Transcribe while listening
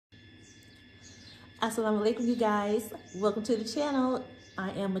Assalamu alaikum, you guys. Welcome to the channel.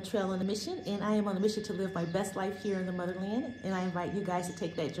 I am Matrell on a mission, and I am on a mission to live my best life here in the motherland, and I invite you guys to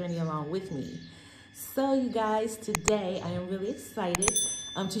take that journey along with me. So you guys, today I am really excited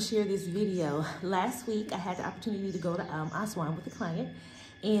to share this video. Last week I had the opportunity to go to Aswan with a client,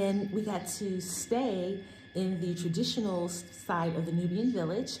 and we got to stay in the traditional side of the Nubian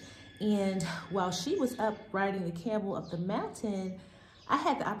village. And while she was up riding the camel up the mountain, I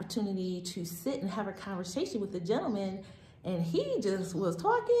had the opportunity to sit and have a conversation with the gentleman, and he just was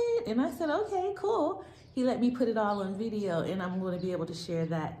talking, and I said, okay, cool. He let me put it all on video, and I'm going to be able to share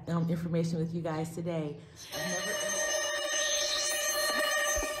that information with you guys today.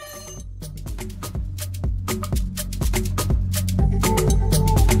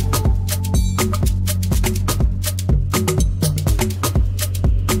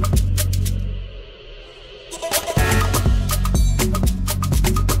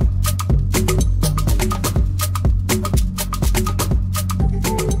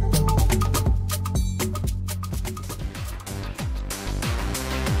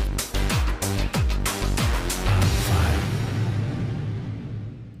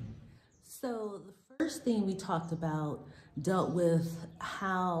 So the first thing we talked about dealt with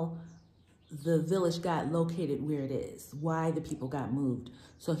how the village got located where it is, why the people got moved.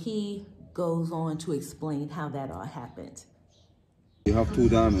 So he goes on to explain how that all happened. You have two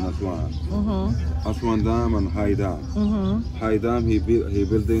dams in Aswan. Aswan Dam and High Dam. High Dam, he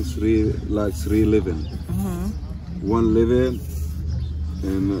building three living. One living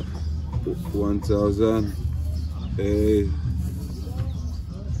in 1090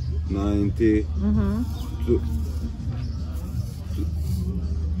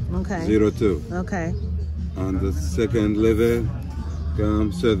 Okay. 02. Okay. And the second level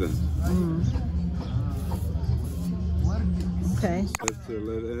comes 7. Okay. First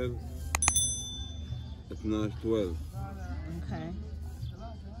level it's now 12. Okay.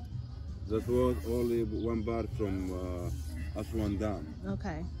 That was only one part from Aswan Dam.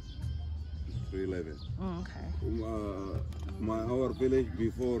 Okay. 3 level. Okay. Our village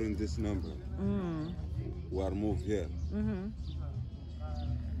before in this number were moved here.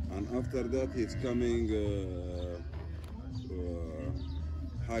 And after that it's coming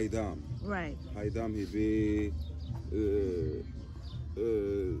High Dam. Right. High Dam he be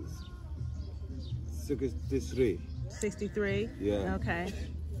 63. 63? Yeah. Okay.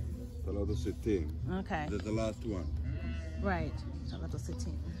 63. Okay. That's the last one. Right. So that was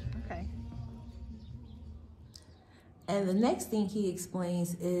 16. Okay. And the next thing he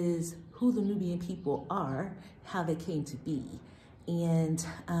explains is who the Nubian people are, how they came to be. And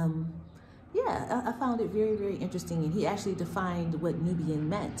yeah, I found it very, very interesting. And he actually defined what Nubian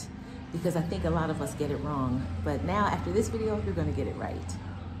meant, because I think a lot of us get it wrong. But now after this video, you're going to get it right.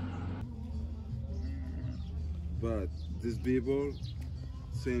 But these people,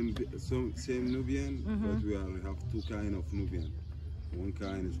 same Nubian, but we have two kinds of Nubian. One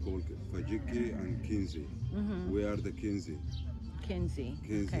kind is called Fajiki and Kinzi. We are the Kinzi. Kinzi.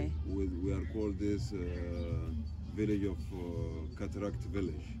 Okay. We are called this village of Cataract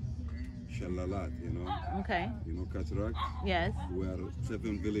village. Shalalat, you know. Okay. You know Cataract? Yes. We are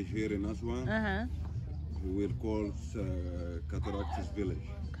 7 village here in Aswan. We will call Cataract's village.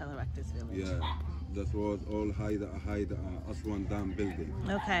 Cataract's village. Yeah. That was all High Aswan Dam building.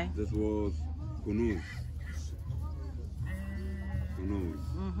 Okay. That was Kunuz.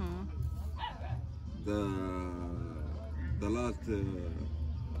 The last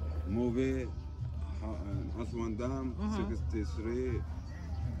movie Aswan Dam 63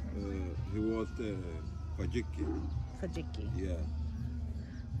 he was Fajiki. Fajiki. Yeah.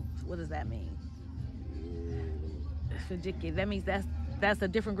 What does that mean? Fajiki. That means that's a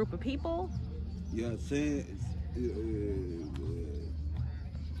different group of people? Yeah, same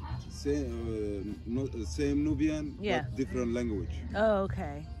Nubian, yeah, but different language. Oh,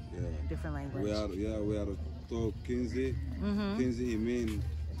 okay. Yeah. Different language. We are talk Kinzi. Kinzi, he mean.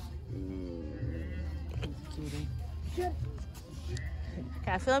 Cutie. Can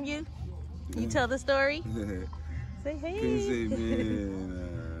I film you? Can you tell the story? Say hey. Kinzi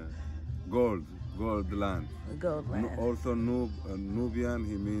mean gold land. Gold land. Also Nubian,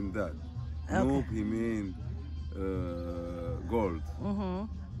 he mean that. Okay. Nub, he mean gold.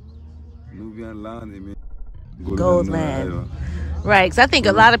 Nubian land, he mean gold land. Right, because I think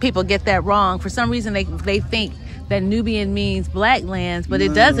a lot of people get that wrong. For some reason, they think that Nubian means black lands, but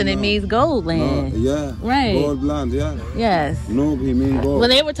it doesn't. It means gold land. Yeah. Right. Gold land, yeah. Yes. Nub, he means gold. When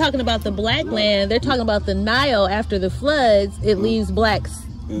they were talking about the black land, they're talking about the Nile after the floods. It leaves black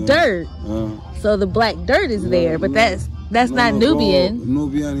dirt. So the black dirt is there, but that's not Nubian.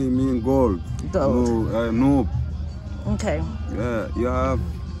 Nubian, he means gold. Gold. Noob. Okay. Yeah, you have.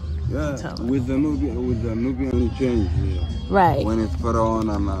 Yeah, with the Nubian you change. Right. When it's Pharaoh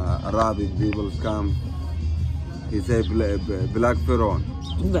and Arabic people come, he say black Pharaoh.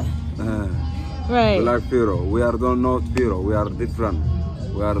 Right. Black Pharaoh. We are not Pharaoh. We are different.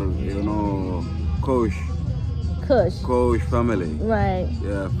 We are, you know, Kush family. Right.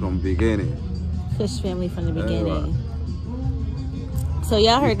 Yeah, from beginning. Kush family from the beginning. So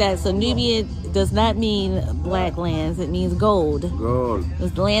y'all heard that. So Nubian does not mean black lands. It means gold. Gold.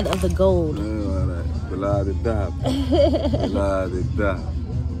 It's the land of the gold.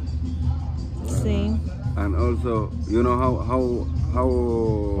 See? And also, you know how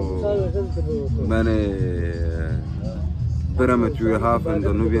many pyramids we have in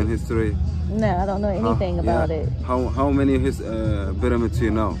the Nubian history? No, I don't know anything about it. How many pyramids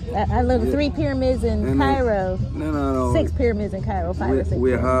you know? I know 3 pyramids in Cairo. No. 6 pyramids in Cairo. 5 or 6.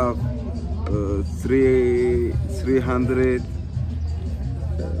 We have 300.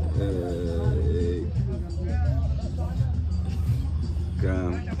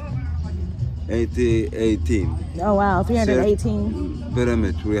 18. Oh wow, 318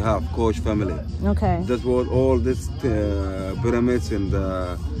 pyramids we have, Koch family. Okay. That was all these pyramids in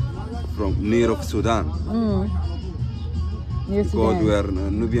the near of Sudan. Near because Sudan. we are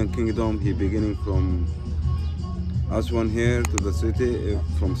Nubian kingdom. He beginning from Aswan here to the city,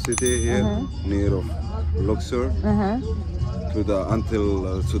 from city here near of Luxor to the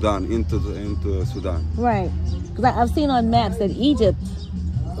until Sudan into Sudan. Right. Because I've seen on maps that Egypt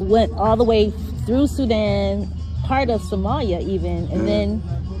went all the way through Sudan, part of Somalia even, and then,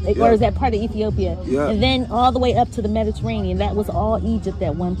 or is that part of Ethiopia? Yeah. And then all the way up to the Mediterranean. That was all Egypt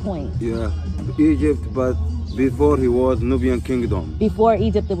at one point. Yeah, Egypt, but before he was Nubian kingdom. Before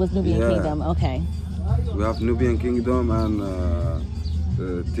Egypt, it was Nubian kingdom. Okay. We have Nubian kingdom and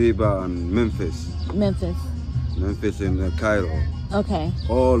Tiba and Memphis. Memphis in Cairo. Okay.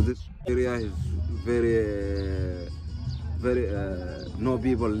 All this area is very no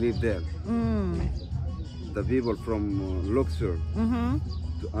people live there. The people from Luxor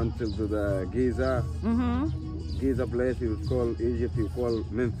until to the Giza, Giza place you call Egypt, you call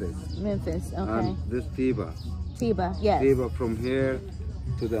Memphis. Memphis, okay. And this Tiba. Tiba, yes. Tiba from here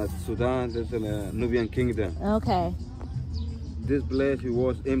to the Sudan, this is a Nubian kingdom. Okay. This place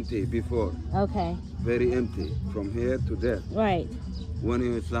was empty before. Okay. Very empty from here to there. Right. When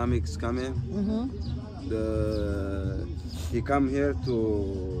the Islamics come in, he come here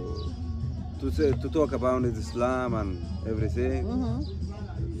to talk about Islam and everything.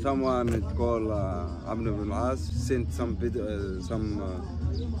 Someone called Ibn ibn As sent some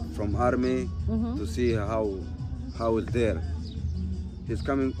from army to see how it's there. He's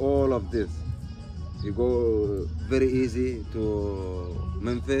coming all of this. He go very easy to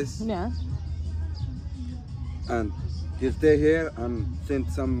Memphis. Yeah. And he stay here and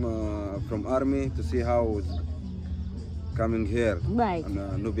sent some from army to see how it's coming here. Right.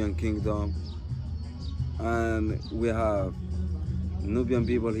 In Nubian kingdom. And we have Nubian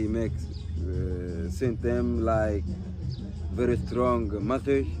people, he makes, sent them like very strong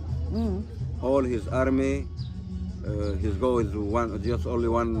message. All his army, his goal is just only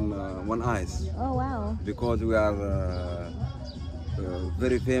one eyes. Oh wow. Because we are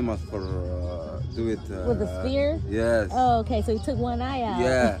very famous for do it. With the spear? Yes. Oh, okay, so he took one eye out.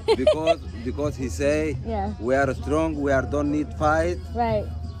 Yeah, because he say we are strong, we don't need fight. Right.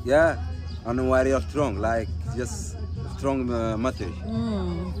 Yeah, and we are strong, like just strong message.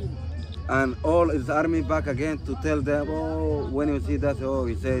 And all his army back again to tell them, oh, when you see that, oh,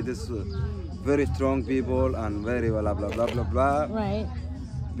 he say this very strong people and very blah blah blah blah blah. Right.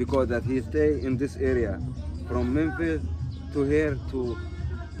 Because that he stay in this area from Memphis to here to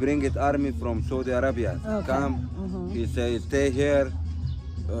bring it army from Saudi Arabia. Okay. Come, he say stay here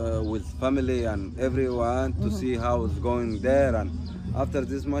with family and everyone to see how it's going there. And after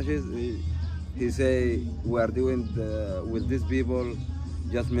this matches, he say we are doing with these people,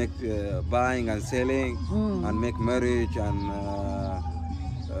 just make buying and selling and make marriage and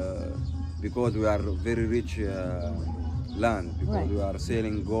because we are very rich land, because we are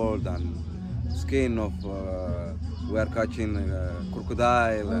selling gold and skin of we are catching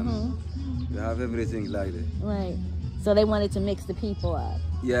crocodile and we have everything like that. Right. So they wanted to mix the people up.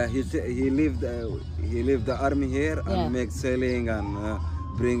 Yeah, he lived the army here and make selling and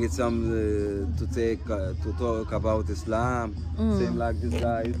bring it some to talk about Islam. Same like this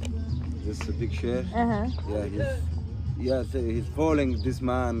guy, this big shirt. Yeah, he's falling. This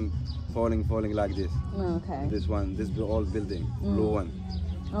man falling like this. Okay. This one, this old building, blue one.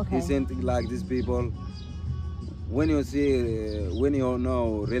 Okay. He sent like these people when you see, when you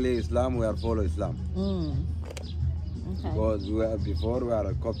know really Islam, we are follow Islam. Okay. Because we are before we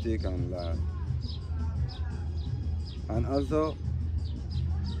are Coptic and also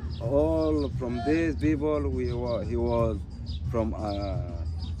all from these people he was from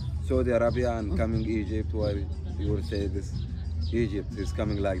Saudi Arabia and coming Egypt, where you would say this Egypt is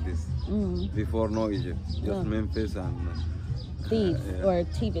coming like this. Before no Egypt, just Memphis and Thebes or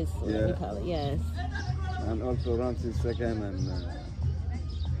Tebes, yeah. we call it, yes. And also Ramses II and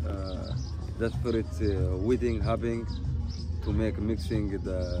that's for its wedding happening to make mixing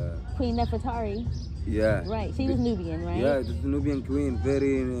the Queen Nefertari. Yeah. Right, she was Nubian, right? Yeah, the Nubian queen,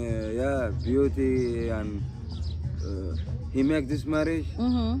 very beauty, and he make this marriage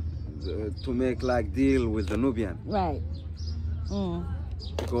to make like deal with the Nubian. Right.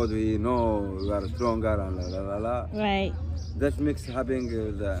 Because we know we are stronger and la la la la. Right. That mix happening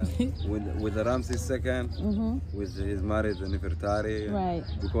with the Ramses II, with his married Nefertari. Right.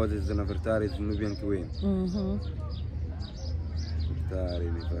 Because it's the Nefertari is Nubian queen.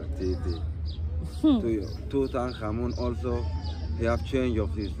 Nefertari. Tutankhamun also, he have change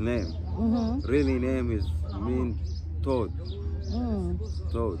of his name. Really name is mean toad.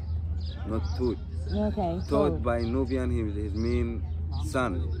 Toad, not tooth. Okay. Toad by Nubian, he mean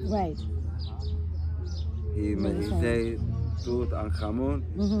son. Right. He say Tutankhamun,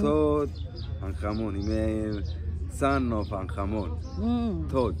 Toad and Khamun. He mean son of Ankhamun.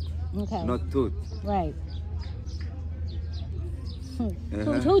 Toad, not tooth. Right.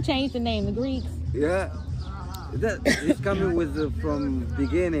 Who changed the name? The Greeks? Yeah, that he's coming with from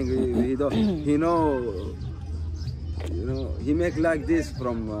beginning. He know, you know, he make like this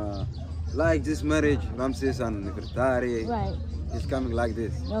from like this marriage, Ramses and Nefertari. Right. He's coming like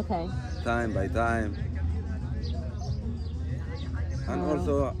this. Okay. Time by time, and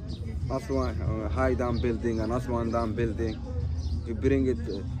also Aswan high dam building and Aswan dam building. He bring it.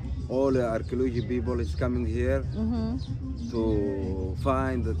 All the archaeology people is coming here to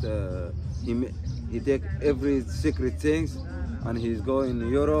find that he take every secret things, and he's going to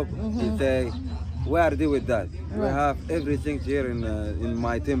Europe. He say, where are they with that? We have everything here in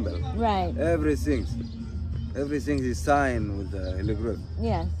my temple. Right. Everything is signed with the hieroglyph.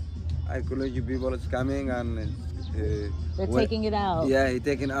 Yeah. Archaeology people is coming and they're taking it out. Yeah, he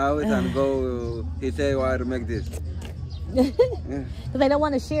taking out and go. He say, why to make this? Because they don't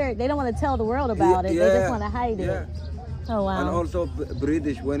want to share it. They don't want to tell the world about it. Yeah, they just want to hide it. Oh wow! And also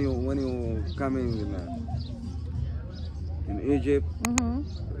British, when you coming in Egypt,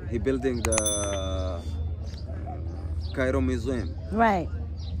 he building the Cairo Museum. Right.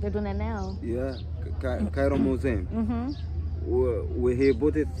 They're doing that now. Yeah, Cairo Museum. Where he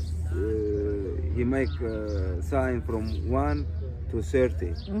put it, he make sign from 1 to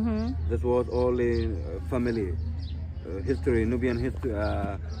 30. That was all in family. History, Nubian history,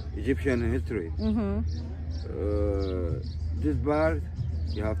 Egyptian history. This part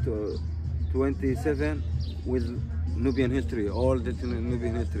you have to 27 with Nubian history, all this in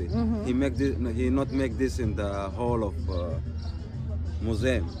Nubian history. He make this. He not make this in the whole of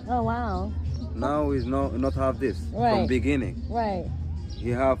museum. Oh wow! Now he's not have this from beginning. Right. He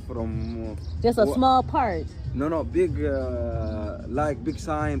have from just a small part. No, big like big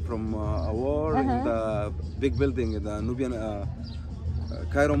sign from a wall in the big building in the Nubian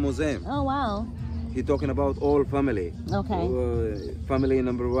Cairo Museum. Oh wow! He talking about all family. Okay. Family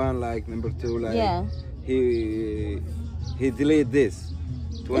number 1, like number 2, like he delayed this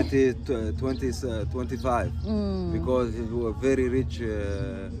 25 because he was a very rich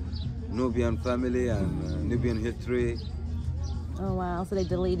Nubian family and Nubian history. Oh wow! So they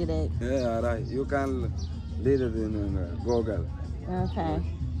deleted it. Yeah, right. You can read it in Google. Okay.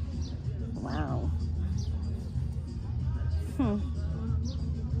 Wow.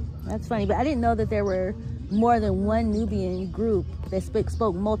 That's funny, but I didn't know that there were more than one Nubian group that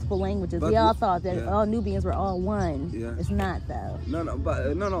spoke multiple languages. But we all thought that all Nubians were all one. Yeah. It's not though.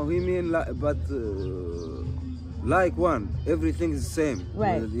 No. He mean like, but like one. Everything is the same.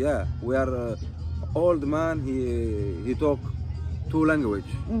 Right. Yeah. We are old man. He talk 2 language.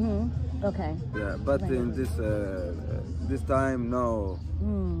 Okay. Yeah, but in this time, no.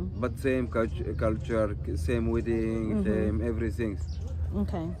 But same culture, same wedding, same everything.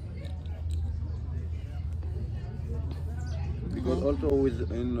 Okay. Because also with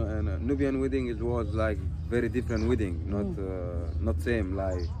in Nubian wedding, it was like very different wedding, not same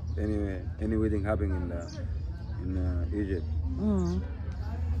like any wedding happening in Egypt.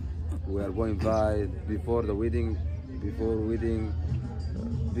 We are going by before the wedding, before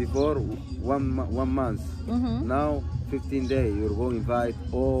 1 month. Now 15 days, you're going to invite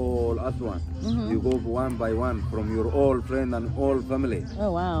all Aswan. You go one by one from your old friend and old family.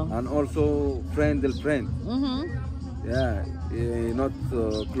 Oh, wow. And also friend and friend. Yeah, not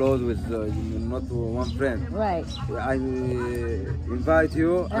close with not one friend. Right. I invite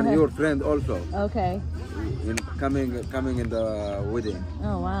you and your friend also. Okay. In coming in the wedding.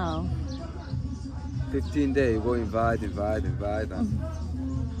 Oh, wow. 15 days, you go invite, and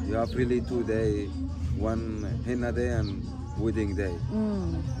you have really 2 days, one henna day and wedding day.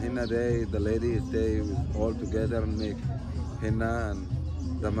 Henna day, the ladies stay all together and make henna, and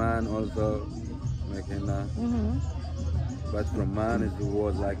the man also make henna. But from man it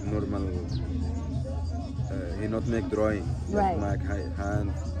was like normal. He not make drawing, right? Make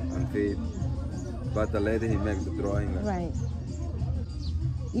hands and feet. But the lady he make the drawing. Right.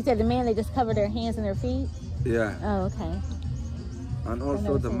 You said the man, they just cover their hands and their feet? Yeah. Oh, okay. And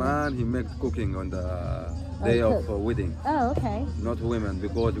also the man, he makes cooking on the day of wedding. Oh, okay. Not women,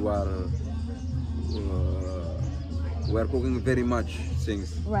 because we are cooking very much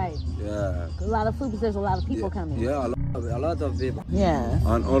things. Right. Yeah. A lot of food because there's a lot of people coming. Yeah, a lot of people. Yeah.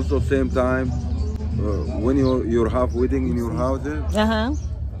 And also same time, when you have wedding in your houses,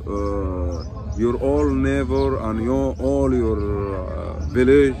 your all neighbor and all your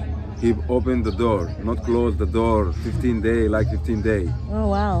village, he open the door, not close the door 15 days, like 15 days. Oh,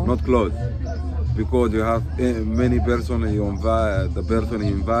 wow. Not close. Because you have many person you invite, the person he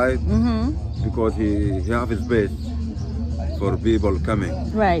invite, because he have his space for people coming.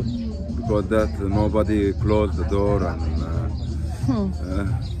 Right. Because that nobody close the door and.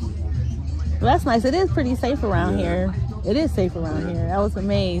 Well, that's nice. It is pretty safe around here. It is safe around here. I was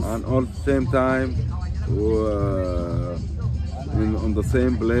amazed. And all the same time, on the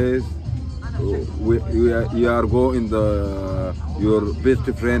same place, you are go in your best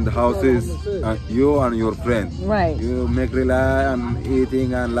friend houses, you and your friend. Right. You make rely and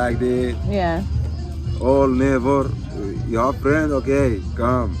eating and like this. Yeah. All neighbor, your friend, okay,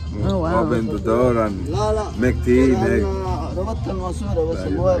 come. Oh, wow. Open the door and make tea.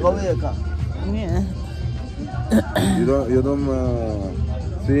 Yeah. You don't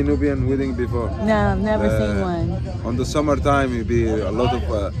see Nubian wedding before? No, never seen one. On the summertime, it be a lot of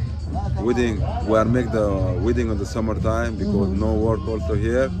wedding. We are make the wedding on the summertime because no work also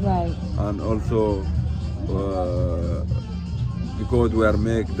here. Right. And also because we are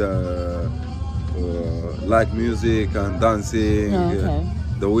make the like music and dancing. Oh, okay.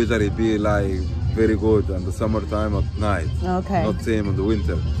 The weather it be like very good on the summertime at night. Okay. Not same on the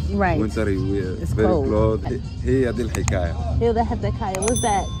winter. Right. Winter it's very cold. cold. هي دي الحكاية. What's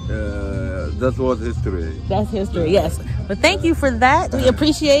that? That was history. That's history, yes. But thank you for that. We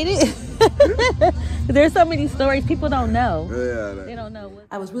appreciate it. There's so many stories people don't know. Yeah. They don't know.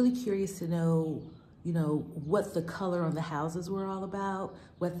 I was really curious to know, what the color on the houses were all about,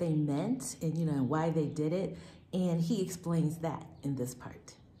 what they meant, and, why they did it. And he explains that in this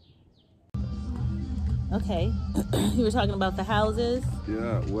part. Okay, you were talking about the houses.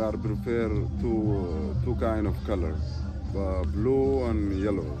 Yeah, we are prefer two kind of color, blue and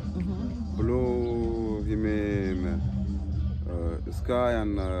yellow. Blue, he mean sky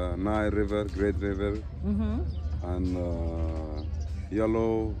and Nile River, Great River, and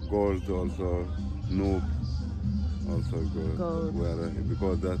yellow, gold also, Nub, also gold. Where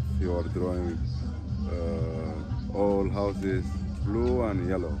because that you are drawing all houses. Blue and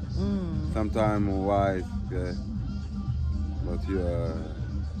yellow. Sometimes white, yeah. But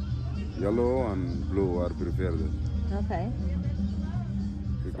yellow and blue are preferred. Okay.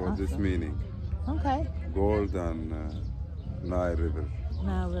 Because this meaning. Okay. Gold and Nile River.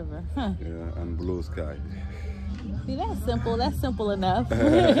 Nile River. Huh. Yeah, and blue sky. See, that's simple. That's simple enough.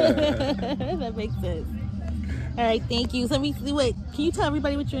 That makes sense. All right, thank you. So let me see. Wait, can you tell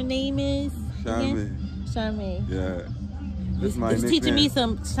everybody what your name is? Charme. Charme. Yeah. He's teaching me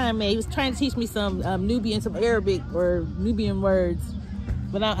some Charme. He was trying to teach me some Nubian, some Arabic or Nubian words,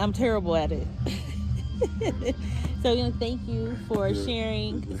 but I'm terrible at it. So, thank you for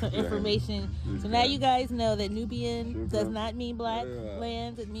sharing some information. So now you guys know that Nubian does not mean black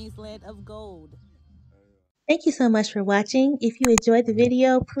lands. It means land of gold. Thank you so much for watching. If you enjoyed the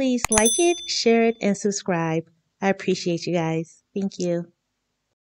video, please like it, share it, and subscribe. I appreciate you guys. Thank you.